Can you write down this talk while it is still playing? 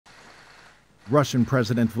Russian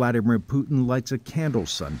President Vladimir Putin lights a candle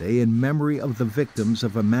Sunday in memory of the victims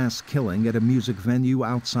of a mass killing at a music venue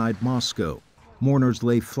outside Moscow. Mourners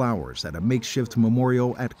lay flowers at a makeshift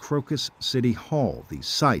memorial at Crocus City Hall, the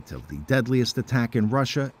site of the deadliest attack in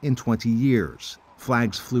Russia in 20 years.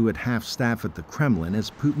 Flags flew at half-staff at the Kremlin as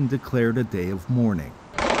Putin declared a day of mourning.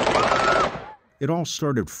 It all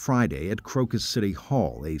started Friday at Crocus City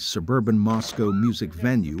Hall, a suburban Moscow music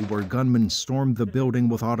venue where gunmen stormed the building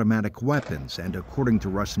with automatic weapons and, according to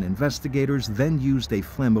Russian investigators, then used a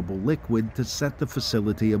flammable liquid to set the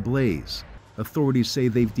facility ablaze. Authorities say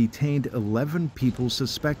they've detained 11 people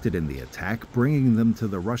suspected in the attack, bringing them to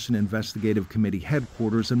the Russian Investigative Committee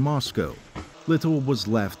headquarters in Moscow. Little was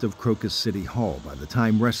left of Crocus City Hall by the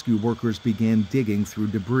time rescue workers began digging through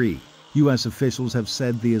debris. U.S. officials have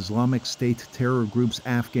said the Islamic State terror group's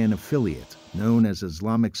Afghan affiliate, known as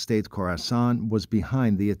Islamic State Khorasan, was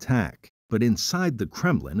behind the attack. But inside the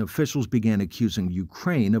Kremlin, officials began accusing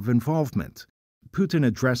Ukraine of involvement. Putin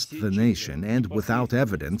addressed the nation and, without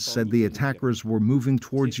evidence, said the attackers were moving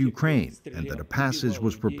towards Ukraine and that a passage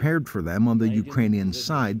was prepared for them on the Ukrainian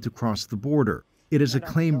side to cross the border. It is a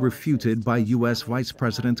claim refuted by U.S. Vice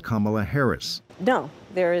President Kamala Harris. No,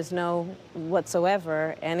 there is no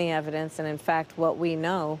whatsoever any evidence, and in fact what we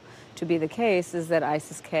know to be the case is that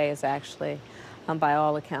ISIS-K is actually, by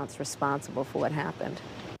all accounts, responsible for what happened.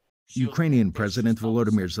 Ukrainian President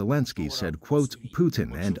Volodymyr Zelensky said, quote,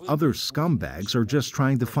 Putin and other scumbags are just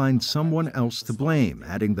trying to find someone else to blame,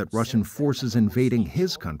 adding that Russian forces invading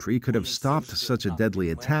his country could have stopped such a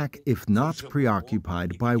deadly attack if not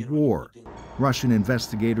preoccupied by war. Russian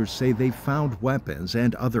investigators say they found weapons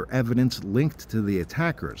and other evidence linked to the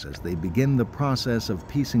attackers as they begin the process of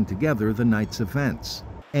piecing together the night's events.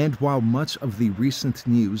 And while much of the recent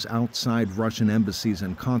news outside Russian embassies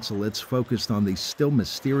and consulates focused on the still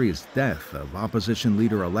mysterious death of opposition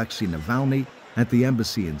leader Alexei Navalny, at the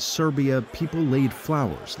embassy in Serbia, people laid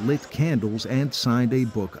flowers, lit candles, and signed a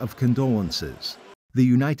book of condolences. The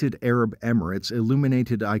United Arab Emirates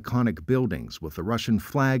illuminated iconic buildings with the Russian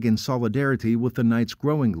flag in solidarity with the night's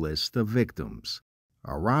growing list of victims.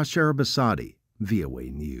 Arash, Arabasadi, VOA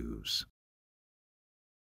News.